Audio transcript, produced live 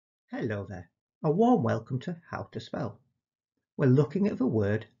Hello there. A warm welcome to How to Spell. We're looking at the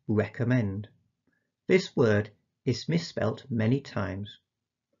word recommend. This word is misspelt many times.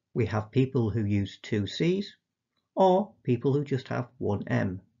 We have people who use two C's or people who just have one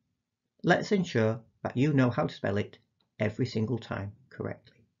M. Let's ensure that you know how to spell it every single time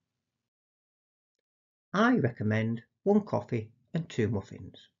correctly. I recommend 1 coffee and 2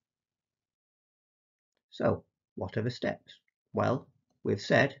 muffins. So, what are the steps? Well, we've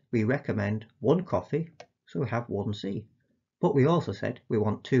said we recommend 1 coffee, so we have 1 C. But we also said we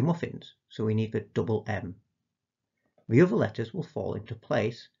want 2 muffins, so we need the double M. The other letters will fall into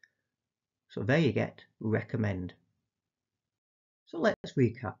place, so there you get recommend. So let's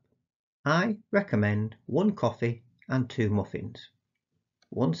recap. I recommend 1 coffee and 2 muffins.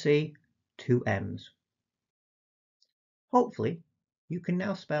 1 C, 2 M's. Hopefully, you can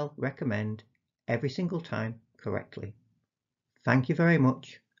now spell recommend every single time correctly. Thank you very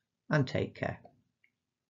much and take care.